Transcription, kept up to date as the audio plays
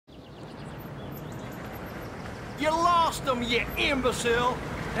You lost them, you imbecile!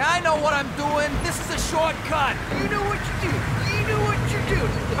 Now I know what I'm doing. This is a shortcut. You knew what you do. You knew what you do.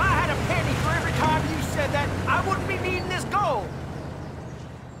 If I had a penny for every time you said that, I wouldn't be needing this gold.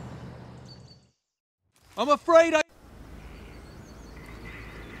 I'm afraid I...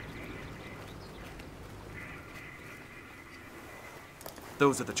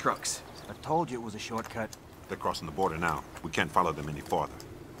 Those are the trucks. I told you it was a shortcut. They're crossing the border now. We can't follow them any farther.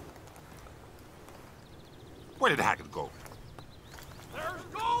 Where did Haggard go? There's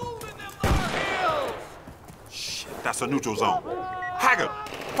gold in them little hills! Shit, that's a neutral zone. Haggard,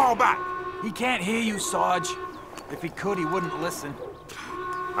 fall back! He can't hear you, Sarge. If he could, he wouldn't listen.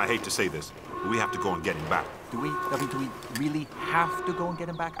 I hate to say this, but we have to go and get him back. Do we really have to go and get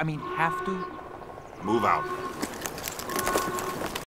him back? I mean, have to? Move out.